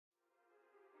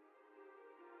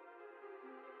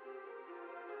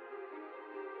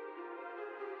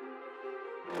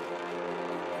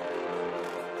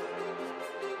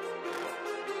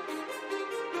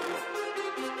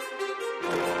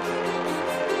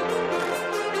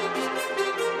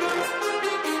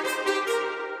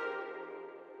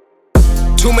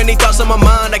Too many thoughts on my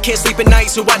mind, I can't sleep at night,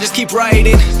 so I just keep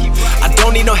writing. I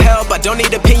don't need no help, I don't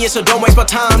need opinions, so don't waste my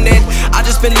time then. I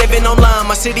just been living online,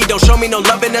 my city don't show me no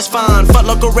love and that's fine. Fuck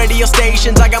local radio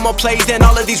stations, I got more plays than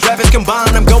all of these rappers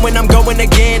combined. I'm going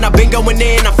again, I've been going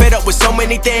in, I'm fed up with so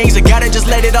many things, I gotta just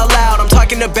let it all out. I'm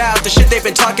talking about the shit they've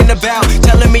been talking about,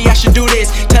 telling me I should do this,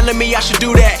 telling me I should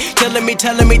do that, telling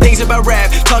me things about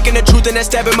rap, talking the truth and that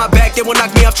stab in my back, they will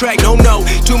knock me off track. No,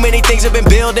 too many things have been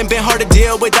building, been hard to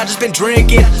deal with, I just been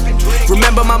drinking.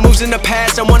 Remember my moves in the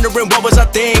past, I'm wondering what was I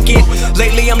thinking.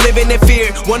 Lately I'm living in fear,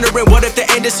 wondering what if the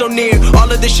end is so near. All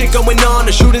of this shit going on,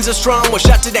 the shootings are strong, one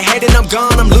shot to the head and I'm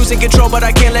gone. I'm losing control but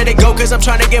I can't let it go, cause I'm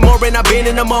trying to get more. And I've been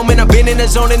in the moment, I've been in the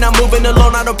zone, and I'm moving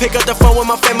alone. I don't pick up the phone when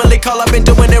my family call, I've been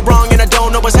doing it wrong and I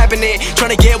don't know what's happening.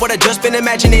 Trying to get what I just been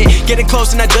imagining, getting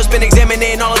close and I just been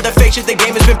examining all of the fake shit the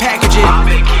game has been packaging. I've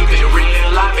been keeping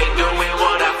real, I've been doing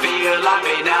what I feel, I've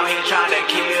been out here trying to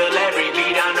kill every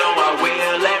beat, I know I will.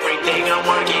 Everything I'm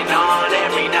working on,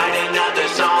 every night another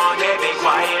song. They've been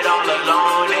quiet all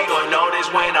along, they gon'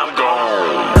 notice when I'm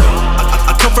gone.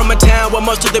 I come from a town where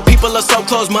most of the people are so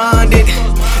close-minded.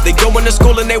 They go into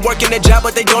school and they work in a job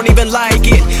but they don't even like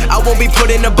it. I won't be put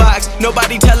in a box,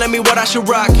 nobody telling me what I should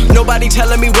rock, nobody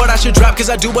telling me what I should drop, cause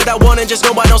I do what I want and just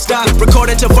know I don't stop.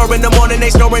 Recording till 4 in the morning,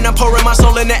 they snoring, I'm pouring my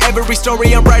soul into every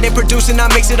story. I'm writing, producing, I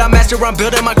mix it, I master, I'm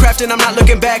building my craft and I'm not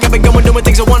looking back. I've been going doing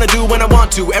things I wanna do when I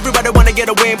want to. Everybody wanna get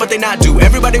a win but they not do.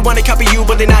 Everybody wanna copy you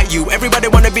but they not you. Everybody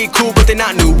wanna be cool but they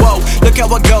not new. Whoa, look how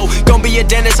I go, gonna be a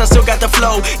dentist, I still got the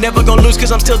flow. Never gonna lose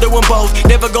cause I'm still doing both.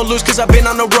 Never gonna lose cause I've been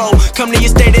on the road. Come to your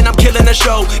state and I'm killing the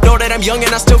show. Know that I'm young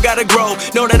and I still gotta grow.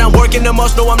 Know that I'm working the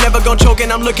most, know I'm never gonna choke,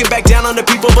 and I'm looking back down on the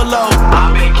people below.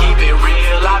 I've been keeping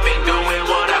real, I've been doing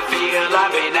what I feel, I've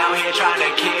been out here trying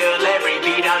to kill every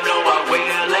beat, I know I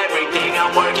will. Everything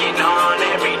I'm working on,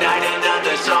 every night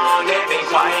another song. They've been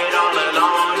quiet all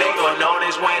along, they gon'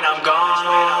 notice when I'm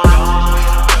gone.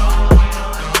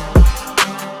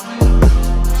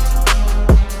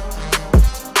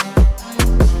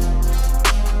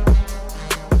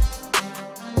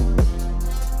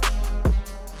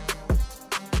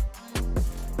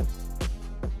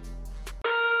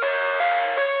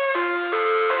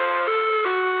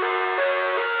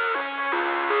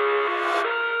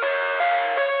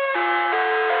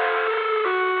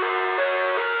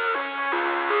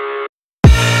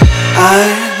 I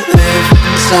live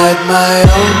inside my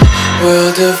own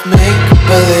world of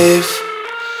make-believe.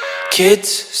 Kids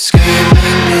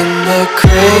screaming in their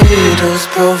cradles,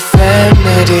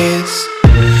 profanities.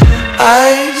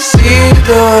 I see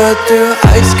the world through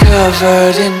ice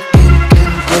covered in ink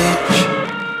and bleach.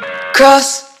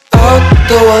 Cross out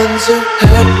the ones who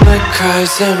heard my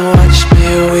cries and watched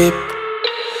me weep.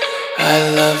 I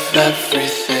love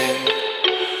everything.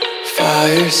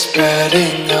 Fire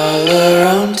spreading all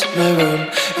around my room.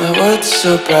 My world's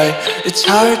so bright, it's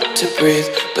hard to breathe,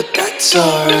 but that's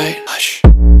alright. Hush.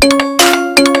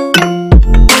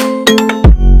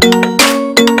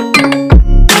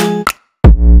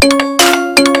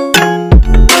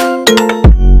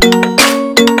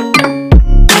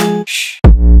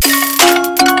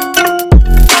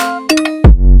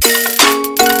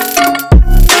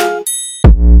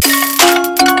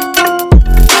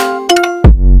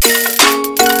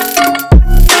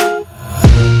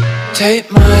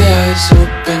 Take my eyes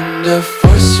open to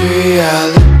force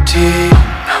reality.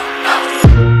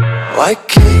 Why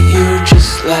can't you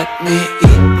just let me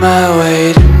eat my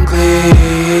weight in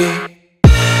glee?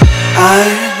 I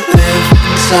live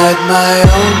inside my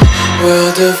own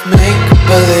world of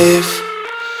make-believe.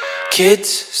 Kids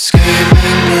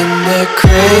screaming in their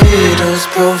cradles,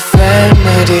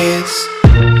 profanities.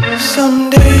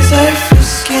 Some days I feel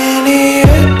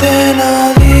skinnier than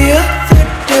all the other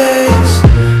days.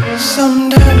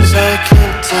 Sometimes I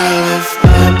can't tell if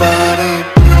my body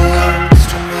belongs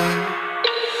to me.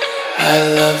 I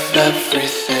love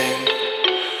everything.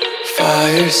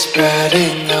 Fire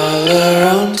spreading all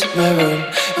around my room.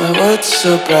 My world's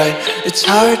so bright, it's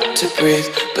hard to breathe,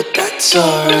 but that's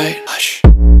alright. Hush.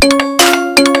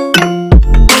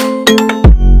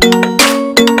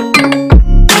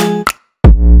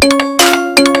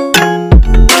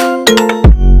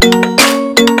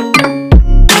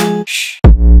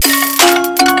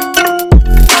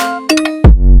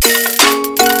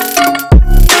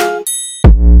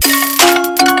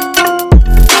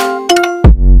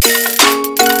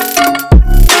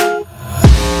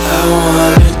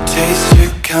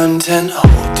 Content,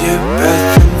 hold your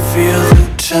breath and feel the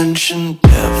tension.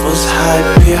 Devils hide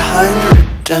behind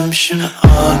redemption.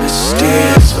 Honesty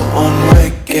is a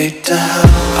one-way gate to hell.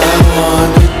 I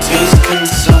wanna taste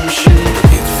consumption.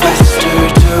 Breathe faster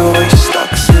to waste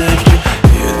oxygen.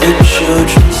 Hear the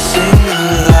children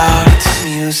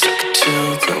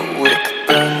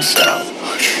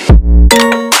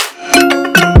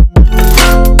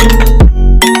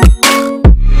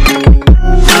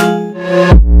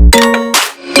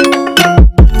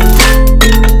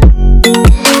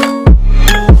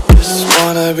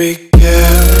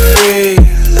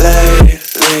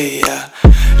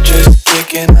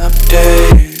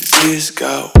She's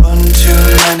got one too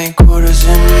many quarters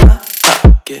in my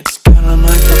pockets, count 'em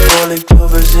like the four-leaf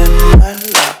clovers in my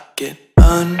locket.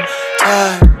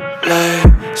 Untied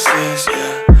laces,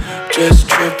 yeah, just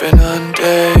tripping on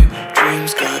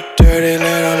daydreams. Got dirty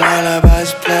little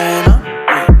lullabies playing on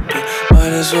repeat.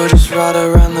 Might as well just ride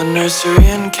around the nursery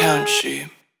and count sheep.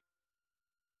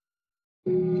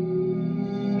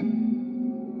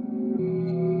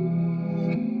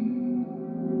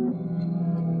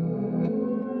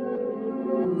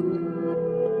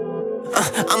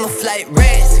 I'm a flight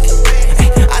risk.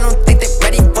 I don't think they're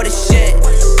ready for the shit.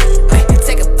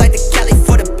 Take a flight to Cali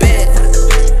for the bid.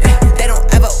 They don't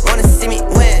ever wanna see me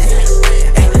win.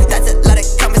 That's a lot of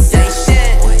conversation.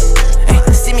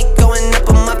 See me going up,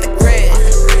 I'm off the grid.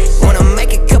 Wanna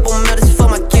make a couple millions for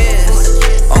my kids.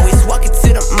 Always walking to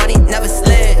the money, never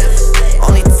slid.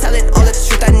 Only telling all the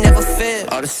truth, I never fib.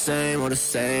 All the same, all the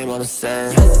same, all the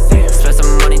same. Spend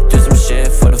some money, do some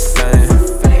shit for the fame.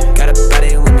 Got a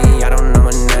baddie with me, I don't know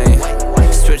my name.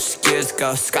 Switch gears,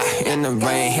 go sky in the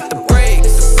rain. Hit the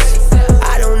brakes.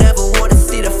 I don't ever wanna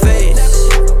see the face.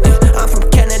 I'm from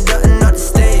Canada and not the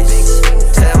States.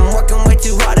 Say I'm working way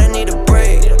too hard, I need a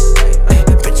break.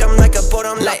 Bitch, I'm like a boat,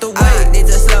 I'm like the way. I need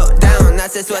to slow down,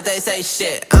 that's just what they say.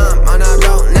 Shit, I'm on a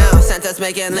road now. Santa's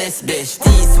making lists, bitch.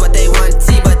 These what they want,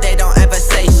 see, but they don't ever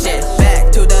say shit.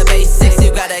 Back to the basics,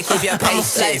 you gotta keep your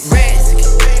patience. I'm a flight risk.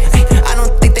 I don't